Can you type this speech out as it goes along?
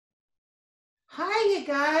Hi, you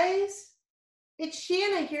guys. It's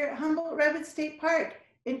Shanna here at Humboldt Redwood State Park.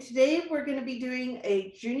 And today we're going to be doing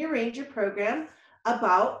a junior ranger program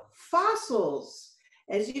about fossils.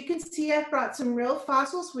 As you can see, I've brought some real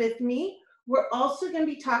fossils with me. We're also going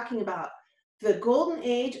to be talking about the golden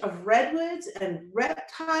age of redwoods and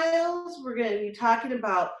reptiles. We're going to be talking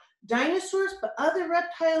about dinosaurs, but other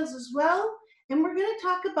reptiles as well. And we're going to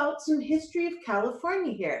talk about some history of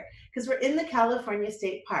California here because we're in the California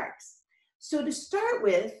State Parks. So to start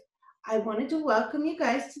with, I wanted to welcome you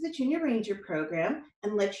guys to the Junior Ranger program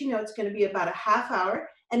and let you know it's going to be about a half hour.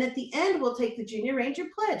 And at the end, we'll take the Junior Ranger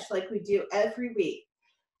pledge like we do every week.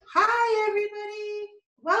 Hi, everybody.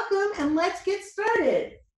 Welcome, and let's get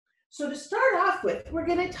started. So to start off with, we're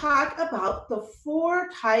going to talk about the four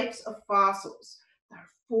types of fossils. There are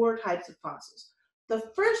four types of fossils. The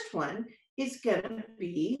first one is going to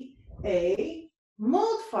be a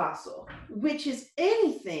mold fossil, which is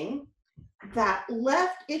anything that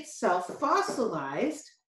left itself fossilized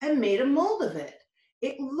and made a mold of it.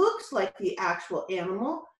 It looks like the actual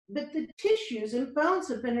animal, but the tissues and bones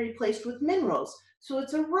have been replaced with minerals, so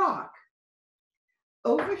it's a rock.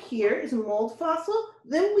 Over here is a mold fossil.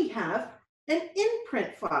 Then we have an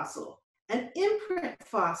imprint fossil. An imprint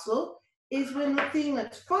fossil is when the thing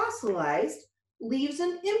that's fossilized leaves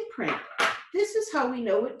an imprint. This is how we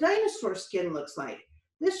know what dinosaur skin looks like.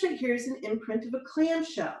 This right here is an imprint of a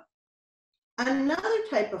clamshell. Another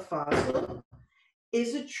type of fossil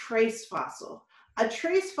is a trace fossil. A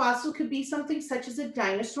trace fossil could be something such as a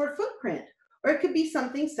dinosaur footprint, or it could be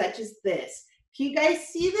something such as this. Can you guys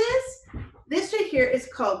see this? This right here is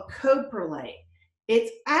called coprolite.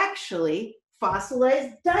 It's actually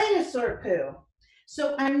fossilized dinosaur poo.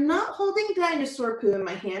 So I'm not holding dinosaur poo in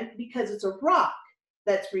my hand because it's a rock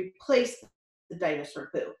that's replaced the dinosaur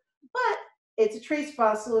poo, but it's a trace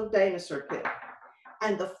fossil of dinosaur poo.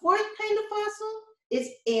 And the fourth kind of fossil is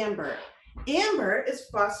amber. Amber is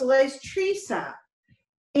fossilized tree sap.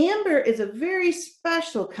 Amber is a very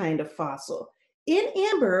special kind of fossil. In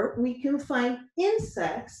amber, we can find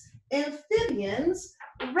insects, amphibians,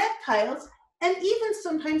 reptiles, and even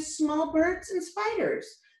sometimes small birds and spiders.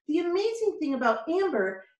 The amazing thing about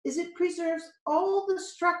amber is it preserves all the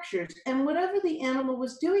structures and whatever the animal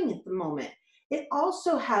was doing at the moment. It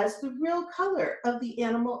also has the real color of the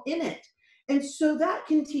animal in it. And so that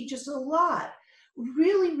can teach us a lot.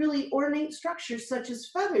 Really, really ornate structures such as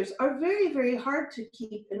feathers are very, very hard to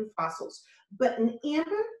keep in fossils. But in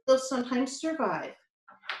amber, they'll sometimes survive.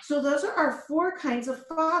 So those are our four kinds of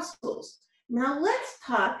fossils. Now let's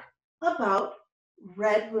talk about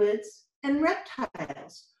redwoods and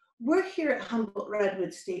reptiles. We're here at Humboldt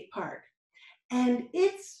Redwood State Park, and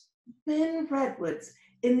it's been redwoods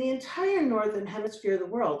in the entire northern hemisphere of the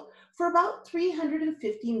world for about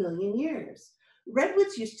 350 million years.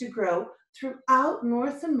 Redwoods used to grow throughout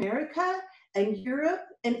North America and Europe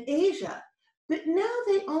and Asia, but now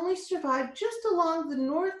they only survive just along the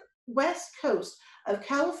northwest coast of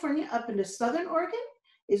California up into southern Oregon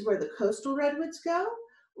is where the coastal redwoods go,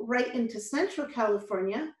 right into central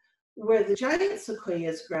California where the giant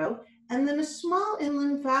sequoias grow, and then a small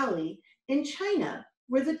inland valley in China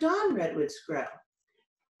where the dawn redwoods grow.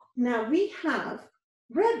 Now we have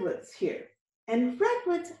redwoods here, and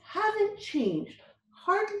redwoods haven't changed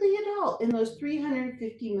hardly at all in those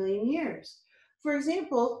 350 million years. For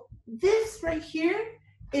example, this right here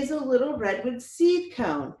is a little redwood seed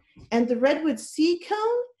cone, and the redwood seed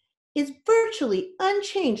cone is virtually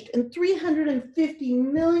unchanged in 350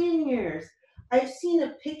 million years. I've seen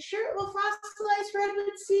a picture of a fossilized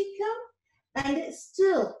redwood seed cone, and it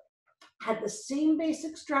still had the same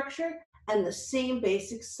basic structure and the same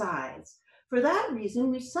basic size. For that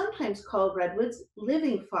reason, we sometimes call redwoods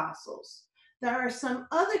living fossils. There are some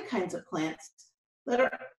other kinds of plants that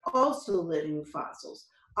are also living fossils.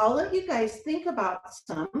 I'll let you guys think about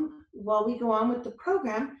some while we go on with the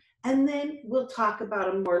program, and then we'll talk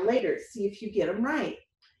about them more later, see if you get them right.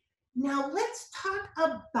 Now let's talk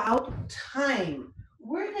about time.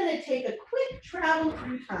 We're going to take a quick travel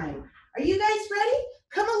through time. Are you guys ready?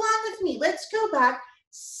 Come along with me. Let's go back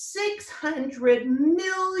 600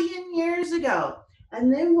 million years ago,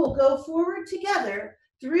 and then we'll go forward together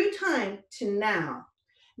through time to now.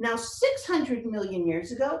 Now, 600 million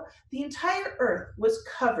years ago, the entire Earth was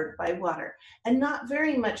covered by water, and not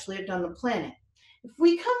very much lived on the planet. If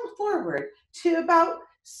we come forward to about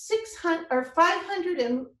 600 or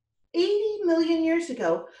 580 million years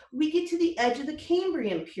ago, we get to the edge of the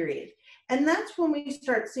Cambrian period, and that's when we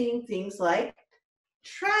start seeing things like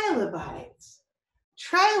trilobites.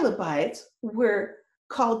 Trilobites were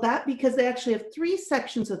called that because they actually have three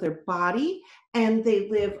sections of their body, and they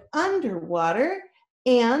live underwater,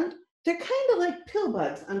 and They're kind of like pill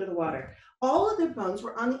bugs under the water. All of their bones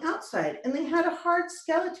were on the outside and they had a hard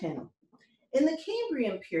skeleton. In the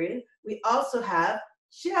Cambrian period, we also have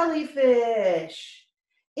jellyfish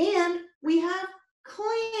and we have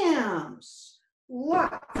clams.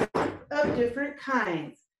 Lots of different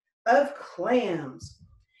kinds of clams.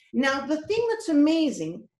 Now, the thing that's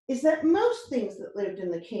amazing is that most things that lived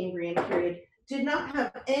in the Cambrian period did not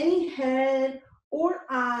have any head or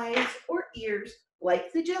eyes or ears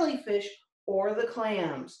like the jellyfish or the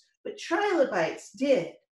clams, but trilobites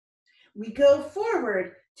did. We go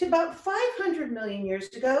forward to about 500 million years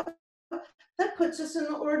ago. That puts us in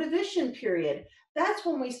the Ordovician period. That's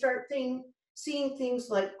when we start seeing things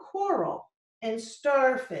like coral and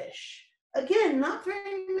starfish. Again, not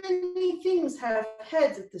very many things have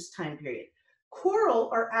heads at this time period. Coral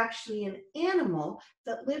are actually an animal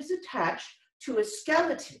that lives attached to a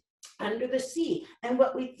skeleton under the sea. And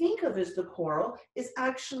what we think of as the coral is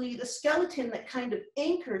actually the skeleton that kind of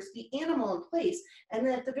anchors the animal in place. And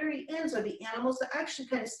then at the very ends are the animals that actually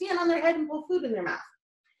kind of stand on their head and pull food in their mouth,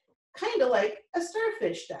 kind of like a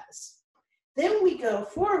starfish does. Then we go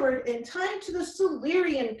forward in time to the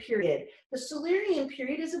Silurian period. The Silurian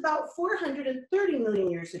period is about 430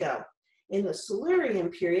 million years ago. In the Silurian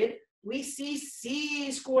period, we see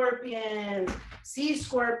sea scorpions. Sea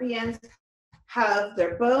scorpions have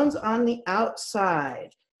their bones on the outside.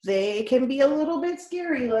 They can be a little bit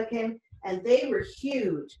scary looking, and they were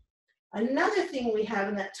huge. Another thing we have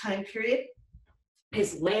in that time period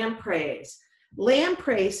is lampreys.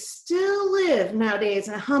 Lampreys still live nowadays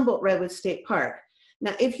in Humboldt Redwood State Park.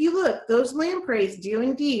 Now, if you look, those lampreys do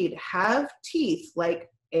indeed have teeth like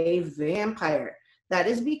a vampire. That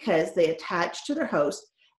is because they attach to their host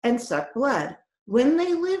and suck blood. When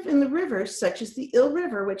they live in the rivers, such as the Eel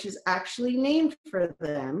River, which is actually named for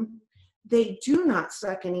them, they do not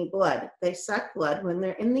suck any blood. They suck blood when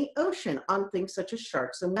they're in the ocean on things such as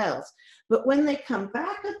sharks and whales. But when they come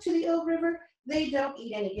back up to the Eel River, they don't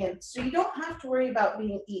eat any again. So you don't have to worry about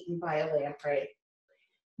being eaten by a lamprey.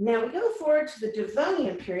 Now we go forward to the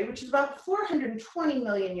Devonian period, which is about 420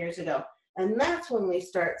 million years ago. And that's when we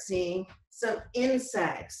start seeing some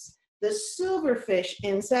insects. The silverfish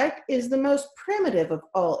insect is the most primitive of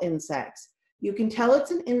all insects. You can tell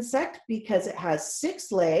it's an insect because it has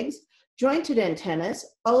 6 legs, jointed antennas,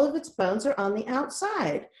 all of its bones are on the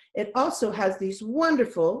outside. It also has these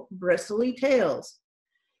wonderful bristly tails.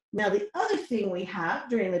 Now, the other thing we have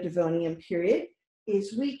during the Devonian period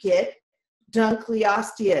is we get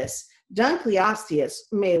Dunkleosteus. Dunkleosteus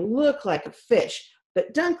may look like a fish,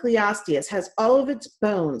 but Dunkleosteus has all of its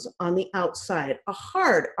bones on the outside, a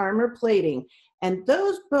hard armor plating, and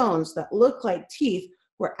those bones that look like teeth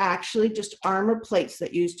were actually just armor plates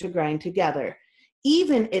that used to grind together.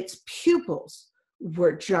 Even its pupils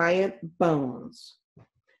were giant bones.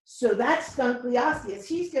 So that's Dunkleosteus.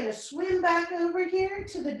 He's going to swim back over here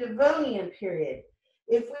to the Devonian period.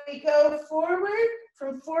 If we go forward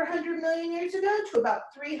from 400 million years ago to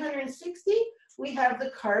about 360, we have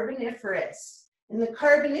the Carboniferous. In the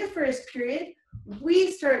Carboniferous period,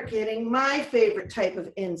 we start getting my favorite type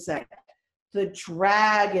of insect, the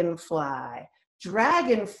dragonfly.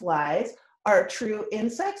 Dragonflies are true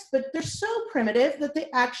insects, but they're so primitive that they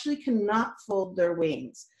actually cannot fold their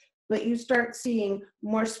wings. But you start seeing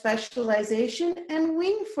more specialization and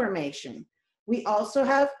wing formation. We also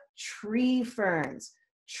have tree ferns.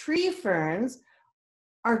 Tree ferns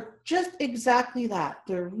are just exactly that.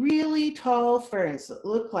 They're really tall ferns that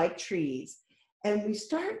look like trees. And we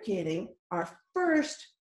start getting our first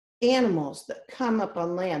animals that come up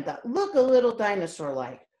on land that look a little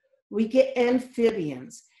dinosaur-like. We get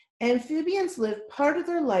amphibians. Amphibians live part of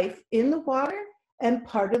their life in the water and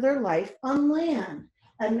part of their life on land.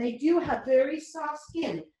 And they do have very soft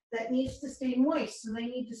skin that needs to stay moist, so they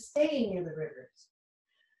need to stay near the rivers.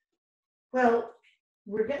 Well,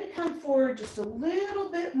 we're going to come forward just a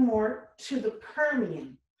little bit more to the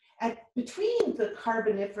Permian. Between the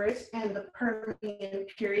Carboniferous and the Permian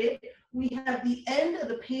period, we have the end of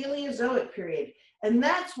the Paleozoic period. And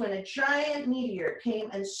that's when a giant meteor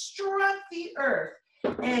came and struck the earth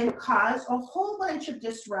and caused a whole bunch of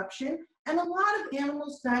disruption, and a lot of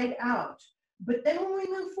animals died out. But then when we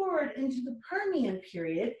move forward into the Permian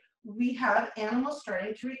period, we have animals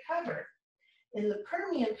starting to recover. In the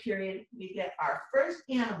Permian period, we get our first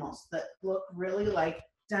animals that look really like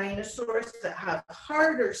dinosaurs that have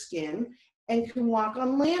harder skin and can walk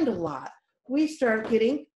on land a lot. We start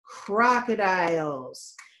getting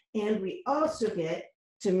crocodiles, and we also get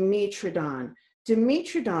Dimetrodon.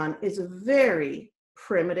 Dimetrodon is a very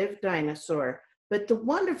primitive dinosaur, but the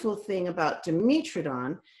wonderful thing about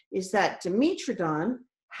Dimetrodon is that Dimetrodon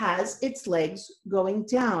has its legs going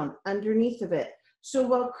down underneath of it. So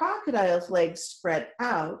while crocodile's legs spread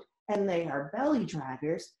out and they are belly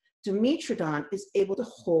draggers, Dimetrodon is able to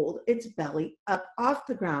hold its belly up off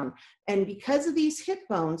the ground. And because of these hip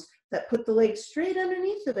bones that put the legs straight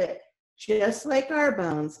underneath of it, just like our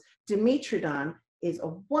bones, Dimetrodon is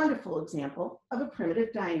a wonderful example of a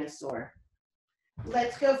primitive dinosaur.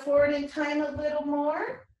 Let's go forward in time a little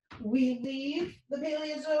more. We leave the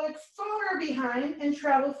Paleozoic far behind and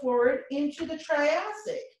travel forward into the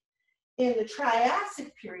Triassic. In the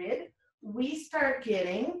Triassic period, we start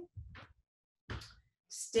getting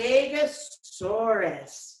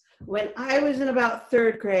Stegosaurus. When I was in about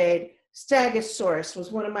 3rd grade, Stegosaurus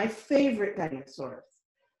was one of my favorite dinosaurs.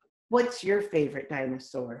 What's your favorite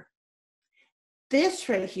dinosaur? This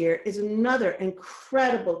right here is another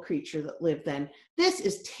incredible creature that lived then. This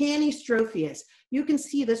is Tanystropheus. You can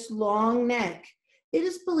see this long neck. It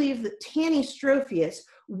is believed that Tanystropheus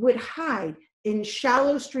would hide in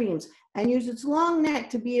shallow streams and use its long neck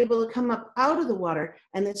to be able to come up out of the water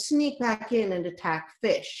and then sneak back in and attack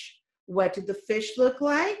fish. What did the fish look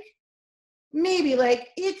like? Maybe like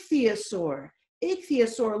Ichthyosaur.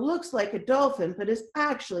 Ichthyosaur looks like a dolphin, but is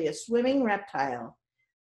actually a swimming reptile.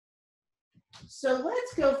 So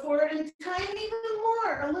let's go forward in time even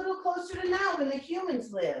more, a little closer to now when the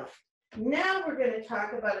humans lived. Now we're going to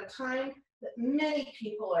talk about a time that many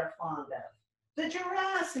people are fond of, the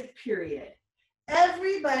Jurassic period.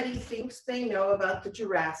 Everybody thinks they know about the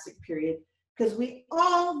Jurassic period because we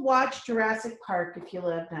all watch Jurassic Park if you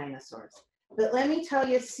love dinosaurs. But let me tell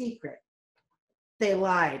you a secret. They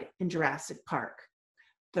lied in Jurassic Park.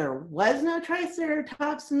 There was no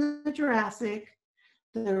Triceratops in the Jurassic.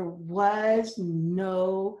 There was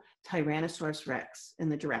no Tyrannosaurus Rex in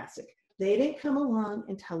the Jurassic. They didn't come along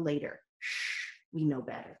until later. Shh, we know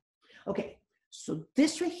better. Okay, so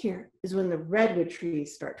this right here is when the redwood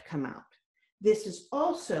trees start to come out. This is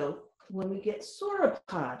also when we get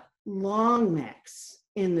sauropod, long necks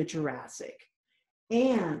in the Jurassic.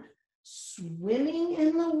 And swimming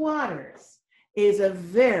in the waters is a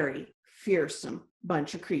very fearsome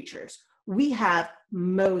bunch of creatures. We have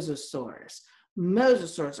mosasaurs.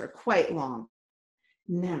 Mosasaurs are quite long.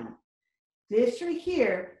 Now, this right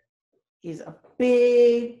here is a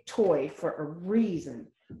big toy for a reason.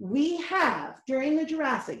 We have, during the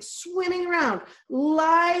Jurassic, swimming around,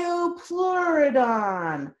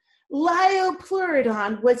 Liopleurodon.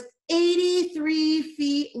 Liopleurodon was 83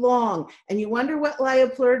 feet long. And you wonder what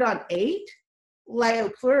Liopleurodon ate?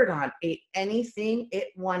 Liopleurodon ate anything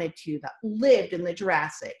it wanted to that lived in the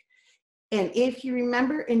Jurassic. And if you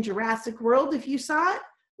remember in Jurassic World, if you saw it,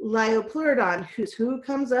 Liopleurodon, who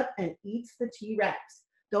comes up and eats the T-Rex.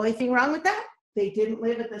 The only thing wrong with that, they didn't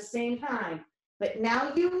live at the same time. But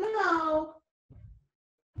now you know.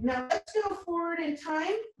 Now let's go forward in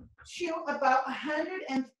time to about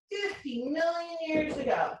 150 million years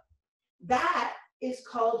ago. That is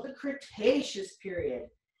called the Cretaceous period.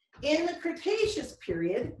 In the Cretaceous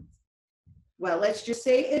period, well, let's just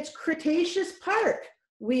say it's Cretaceous Park.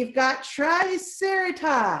 We've got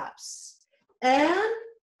Triceratops and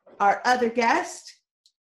our other guest,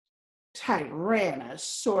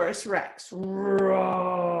 Tyrannosaurus Rex.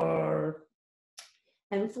 Roar.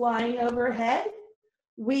 And flying overhead,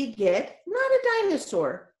 we get not a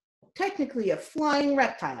dinosaur, technically a flying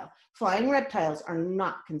reptile. Flying reptiles are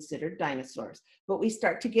not considered dinosaurs, but we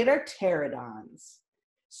start to get our pterodons.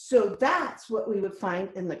 So that's what we would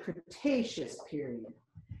find in the Cretaceous period.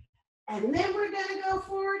 And then we're going to go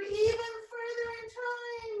forward even further in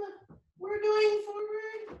time. We're going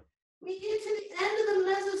forward. We get to the end of the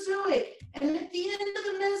Mesozoic. And at the end of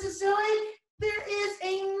the Mesozoic, there is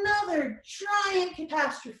another giant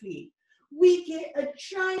catastrophe. We get a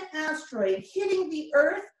giant asteroid hitting the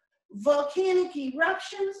Earth, volcanic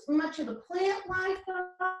eruptions, much of the plant life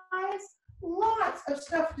dies, lots of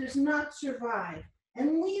stuff does not survive.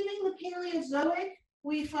 And leaving the Paleozoic,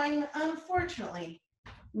 we find, unfortunately,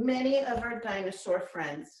 many of our dinosaur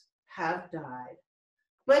friends have died.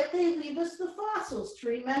 But they leave us the fossils to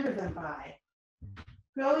remember them by.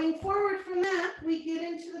 Going forward from that, we get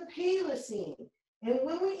into the Paleocene. And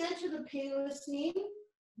when we enter the Paleocene,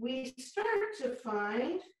 we start to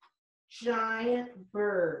find giant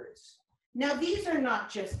birds. Now, these are not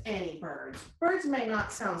just any birds. Birds may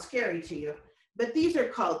not sound scary to you, but these are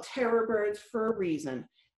called terror birds for a reason.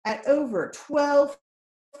 At over 12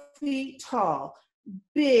 feet tall,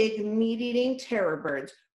 big meat-eating terror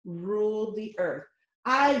birds ruled the earth.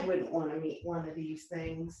 I wouldn't want to meet one of these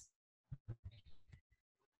things.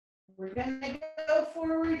 We're going to go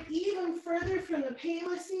forward even further from the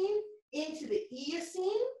Paleocene into the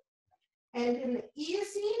Eocene. And in the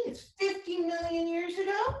Eocene, it's 50 million years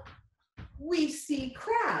ago, we see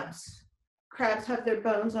crabs. Crabs have their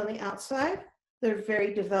bones on the outside. They're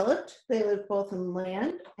very developed. They live both in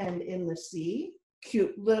land and in the sea.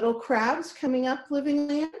 Cute little crabs coming up living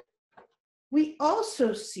land. We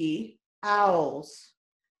also see owls.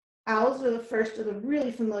 Owls are the first of the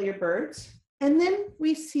really familiar birds. And then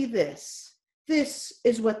we see this. This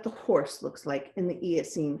is what the horse looks like in the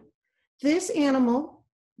Eocene. This animal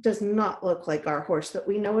does not look like our horse that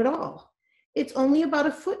we know at all. It's only about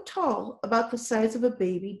a foot tall, about the size of a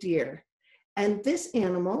baby deer. And this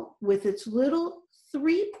animal, with its little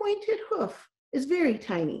three-pointed hoof, is very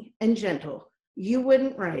tiny and gentle. You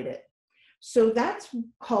wouldn't ride it. So that's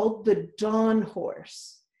called the dawn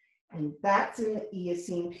horse. And that's in the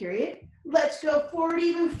Eocene period. Let's go forward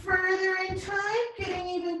even further in time, getting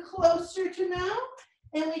even closer to now.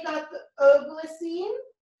 And we got the Oligocene.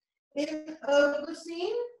 In the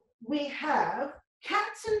Oligocene, we have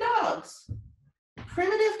cats and dogs,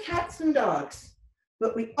 primitive cats and dogs.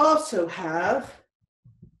 But we also have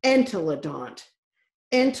entelodont.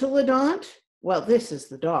 Entelodont, well, this is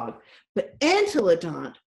the dog, but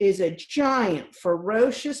entelodont is a giant,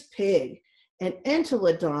 ferocious pig. And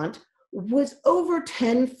entelodont was over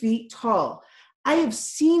 10 feet tall. I have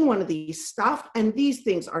seen one of these stuffed, and these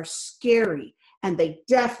things are scary, and they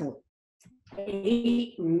definitely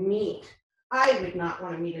ate meat. I would not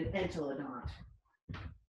want to meet an entelodont.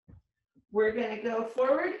 We're going to go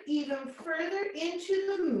forward even further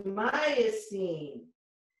into the Miocene.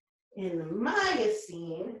 In the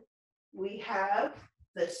Miocene, we have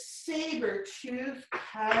the saber-toothed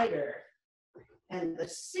tiger. And the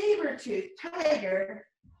saber-toothed tiger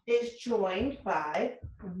is joined by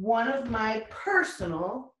one of my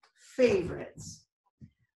personal favorites.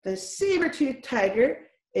 The saber-toothed tiger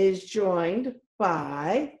is joined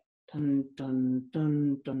by dun, dun,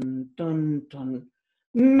 dun, dun, dun, dun,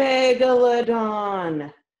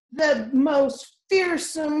 Megalodon, the most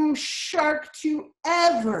fearsome shark to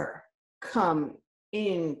ever come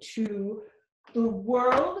into the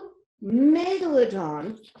world.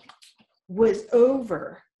 Megalodon was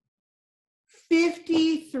over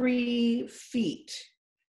 53 feet.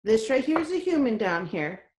 This right here is a human down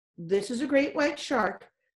here. This is a great white shark.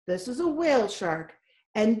 This is a whale shark.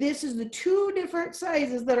 And this is the two different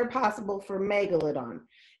sizes that are possible for Megalodon.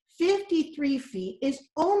 53 feet is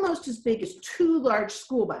almost as big as two large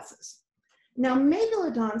school buses. Now,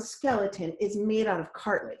 Megalodon's skeleton is made out of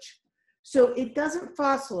cartilage, so it doesn't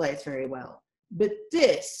fossilize very well. But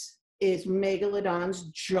this is Megalodon's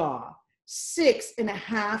jaw,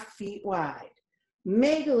 6.5 feet wide.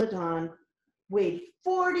 Megalodon weighed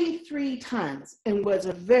 43 tons and was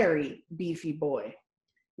a very beefy boy.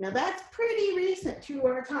 Now, that's pretty recent to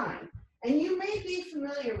our time, and you may be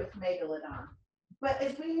familiar with Megalodon. But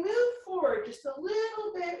as we move forward just a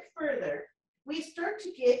little bit further, we start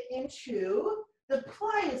to get into the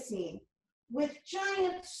Pliocene with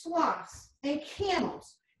giant sloths and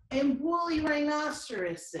camels and woolly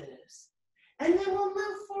rhinoceroses. And then we'll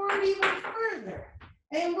move forward even further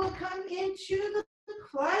and we'll come into the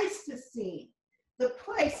Pleistocene. The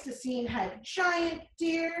Pleistocene had giant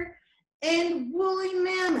deer and woolly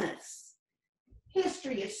mammoths.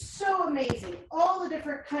 History is so amazing, all the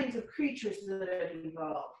different kinds of creatures that have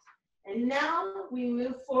evolved. And now we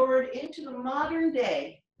move forward into the modern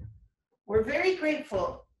day. We're very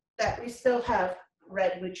grateful that we still have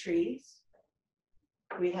redwood trees.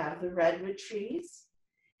 We have the redwood trees,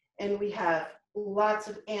 and we have lots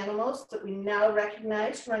of animals that we now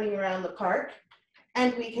recognize running around the park,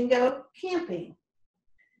 and we can go camping.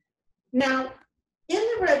 Now, in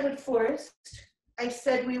the redwood forest, I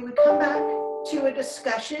said we would come back to a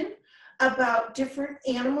discussion about different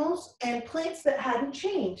animals and plants that hadn't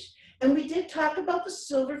changed. And we did talk about the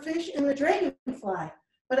silverfish and the dragonfly,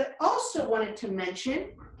 but I also wanted to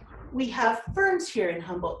mention we have ferns here in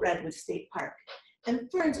Humboldt Redwood State Park.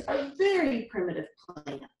 And ferns are very primitive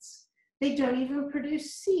plants. They don't even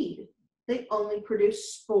produce seed. They only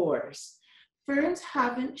produce spores. Ferns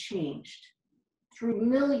haven't changed through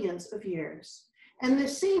millions of years. And the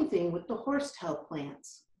same thing with the horsetail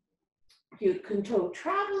plants. You can go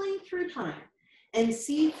traveling through time and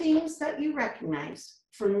see things that you recognize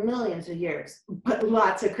for millions of years, but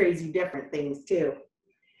lots of crazy different things too.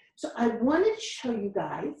 So I wanted to show you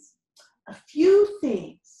guys a few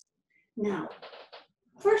things. Now,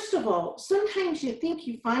 first of all, sometimes you think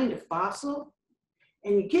you find a fossil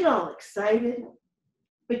and you get all excited,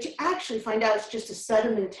 but you actually find out it's just a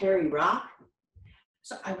sedimentary rock.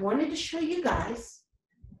 So I wanted to show you guys,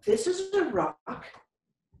 this is a rock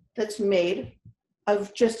that's made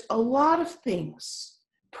of just a lot of things.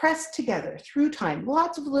 pressed together through time,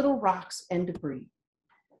 lots of little rocks and debris.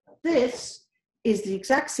 This is the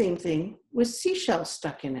exact same thing with seashells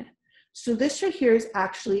stuck in it. So this right here is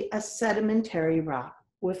actually a sedimentary rock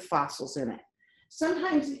with fossils in it.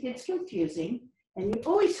 Sometimes it gets confusing, and you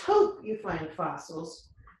always hope you find fossils,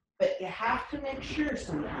 but you have to make sure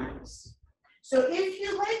sometimes. So if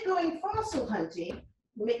you like going fossil hunting,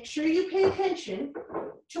 make sure you pay attention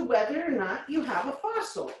to whether or not you have a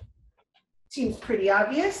fossil. Seems pretty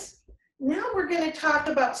obvious. Now we're going to talk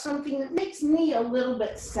about something that makes me a little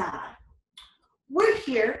bit sad. We're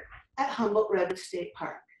here at Humboldt Redwood State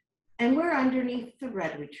Park, and we're underneath the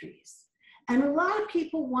redwood trees. And a lot of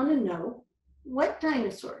people want to know what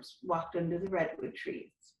dinosaurs walked under the redwood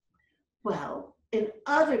trees. Well, in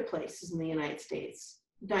other places in the United States,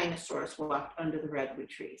 dinosaurs walked under the redwood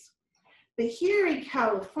trees. But here in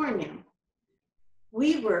California,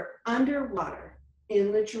 we were underwater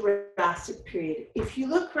in the Jurassic period. If you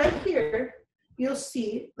look right here, you'll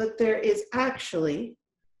see that there is actually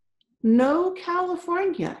no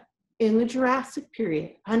California in the Jurassic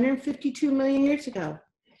period, 152 million years ago.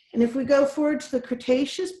 And if we go forward to the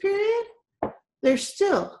Cretaceous period, there's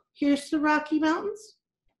still, here's the Rocky Mountains,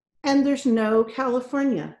 and there's no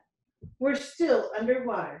California. We're still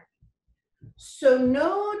underwater. So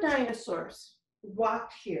no dinosaurs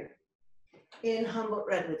walked here in Humboldt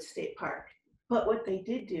Redwood State Park. But what they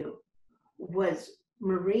did do was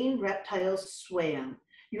marine reptiles swam.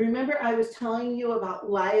 You remember I was telling you about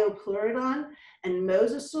Liopleurodon and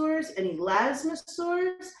mosasaurs and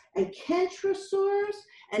elasmosaurs and kentrosaurs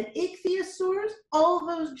and ichthyosaurs, all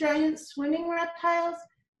those giant swimming reptiles,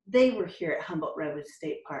 they were here at Humboldt Redwood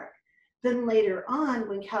State Park. Then later on,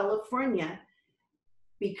 when California,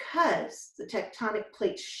 because the tectonic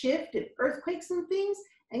plates shift and earthquakes and things,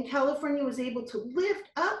 and California was able to lift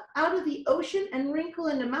up out of the ocean and wrinkle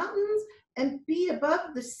into mountains and be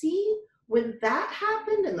above the sea, when that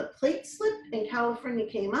happened and the plate slipped and California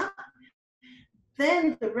came up,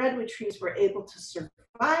 then the redwood trees were able to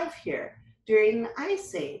survive here during the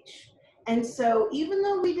Ice Age. And so even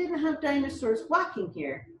though we didn't have dinosaurs walking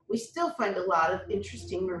here, we still find a lot of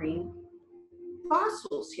interesting marine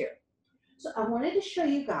fossils here. So I wanted to show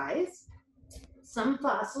you guys some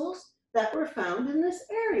fossils that were found in this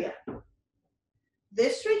area.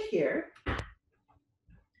 This right here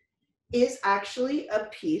is actually a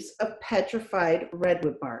piece of petrified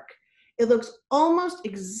redwood bark. It looks almost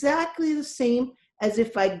exactly the same as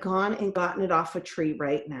if I'd gone and gotten it off a tree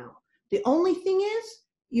right now. The only thing is,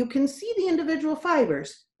 you can see the individual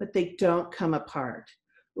fibers, but they don't come apart.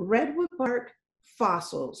 Redwood bark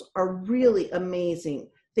fossils are really amazing.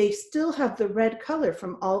 They still have the red color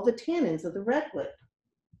from all the tannins of the redwood.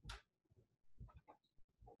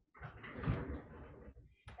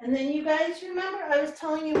 And then you guys remember I was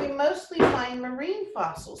telling you we mostly find marine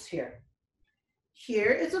fossils here.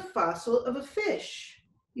 Here is a fossil of a fish.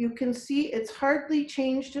 You can see it's hardly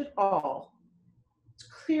changed at all. It's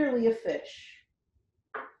clearly a fish.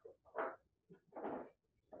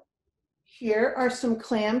 Here are some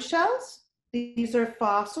clamshells. These are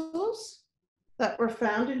fossils that were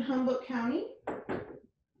found in Humboldt County.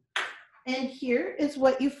 And here is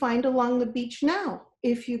what you find along the beach now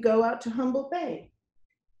if you go out to Humboldt Bay.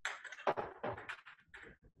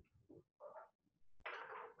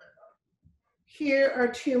 Here are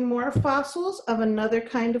two more fossils of another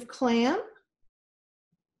kind of clam.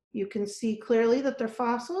 You can see clearly that they're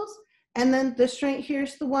fossils. And then this right here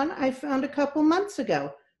is the one I found a couple months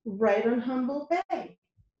ago, right on Humboldt Bay.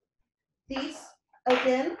 These,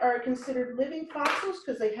 again, are considered living fossils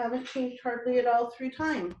because they haven't changed hardly at all through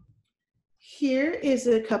time. Here is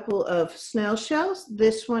a couple of snail shells.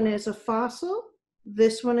 This one is a fossil.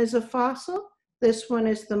 This one is a fossil. This one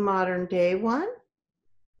is the modern day one.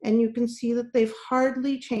 And you can see that they've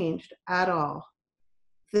hardly changed at all.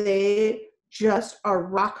 They just are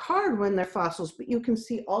rock hard when they're fossils, but you can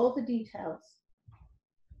see all the details.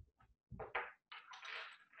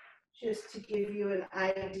 Just to give you an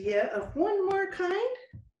idea of one more kind,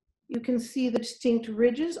 you can see the distinct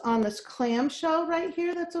ridges on this clamshell right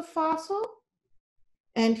here that's a fossil.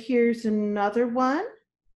 And here's another one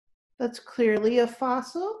that's clearly a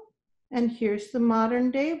fossil. And here's the modern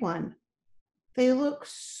day one. They look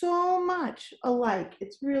so much alike.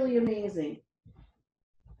 It's really amazing.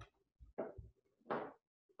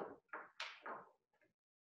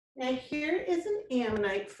 Now here is an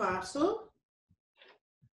ammonite fossil.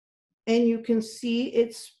 And you can see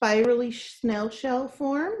its spirally snail shell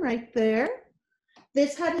form right there.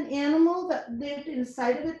 This had an animal that lived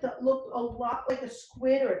inside of it that looked a lot like a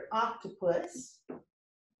squid or an octopus.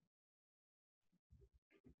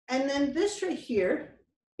 And then this right here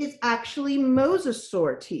is actually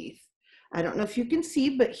mosasaur teeth. I don't know if you can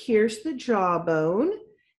see, but here's the jawbone.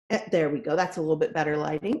 There we go. That's a little bit better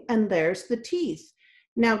lighting. And there's the teeth.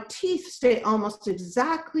 Now, teeth stay almost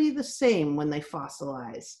exactly the same when they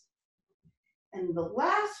fossilize. And the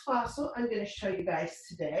last fossil I'm going to show you guys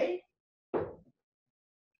today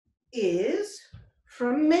is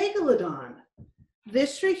from Megalodon.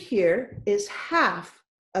 This right here is half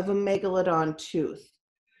of a Megalodon tooth.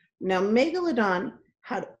 Now, Megalodon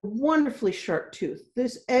had a wonderfully sharp tooth.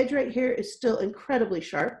 This edge right here is still incredibly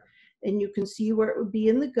sharp, and you can see where it would be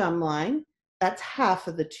in the gum line. That's half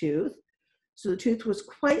of the tooth. So the tooth was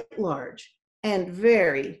quite large and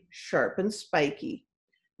very sharp and spiky.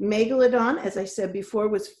 Megalodon, as I said before,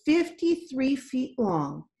 was 53 feet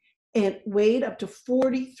long and weighed up to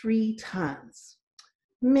 43 tons.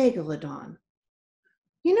 Megalodon.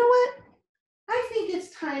 You know what? I think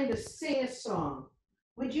it's time to sing a song.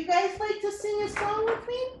 Would you guys like to sing a song with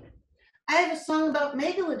me? I have a song about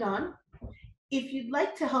Megalodon. If you'd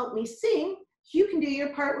like to help me sing, you can do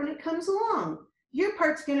your part when it comes along. Your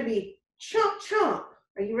part's going to be chomp chomp.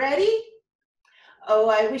 Are you ready? Oh,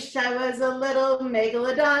 I wish I was a little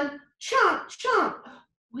Megalodon. Chomp chomp.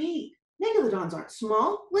 Wait, Megalodons aren't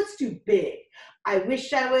small. Let's do big. I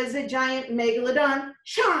wish I was a giant Megalodon.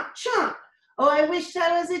 Chomp chomp. Oh, I wish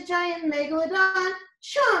I was a giant Megalodon.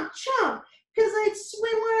 Chomp chomp. Because I'd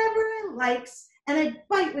swim wherever I likes, and I'd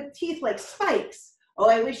bite with teeth like spikes. Oh,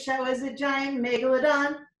 I wish I was a giant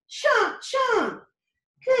Megalodon. Chomp chomp.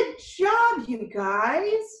 Good job, you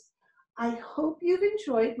guys. I hope you've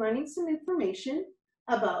enjoyed learning some information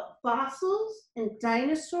about fossils and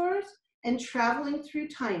dinosaurs and traveling through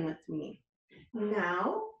time with me.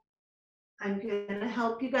 Now, I'm going to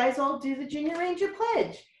help you guys all do the Junior Ranger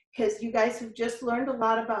Pledge because you guys have just learned a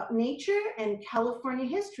lot about nature and California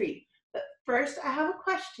history. But first, I have a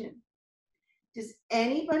question. Does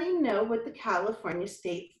anybody know what the California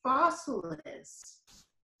state fossil is?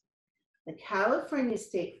 The California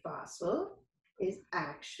state fossil is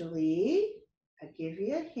actually, I'll give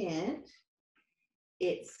you a hint,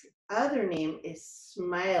 its other name is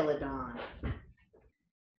Smilodon.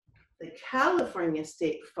 The California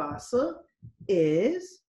state fossil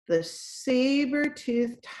is the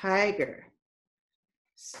saber-toothed tiger.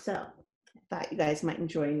 So, I thought you guys might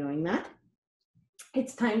enjoy knowing that.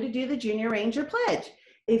 It's time to do the Junior Ranger Pledge.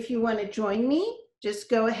 If you want to join me, just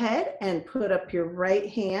go ahead and put up your right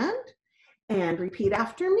hand and repeat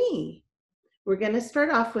after me. We're going to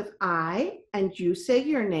start off with I, and you say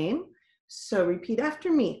your name. So repeat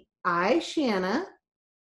after me. I, Shanna,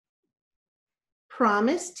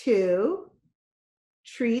 promise to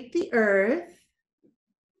treat the earth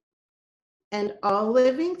and all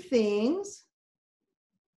living things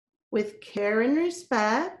with care and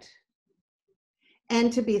respect,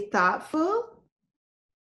 and to be thoughtful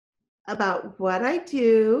about what I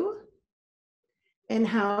do and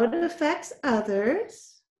how it affects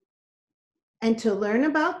others, and to learn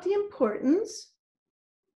about the importance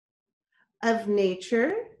of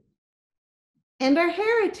nature and our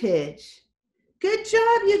heritage. Good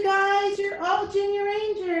job, you guys. You're all Junior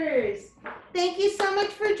Rangers. Thank you so much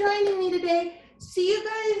for joining me today. See you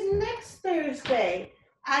guys next Thursday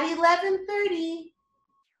at 11:30.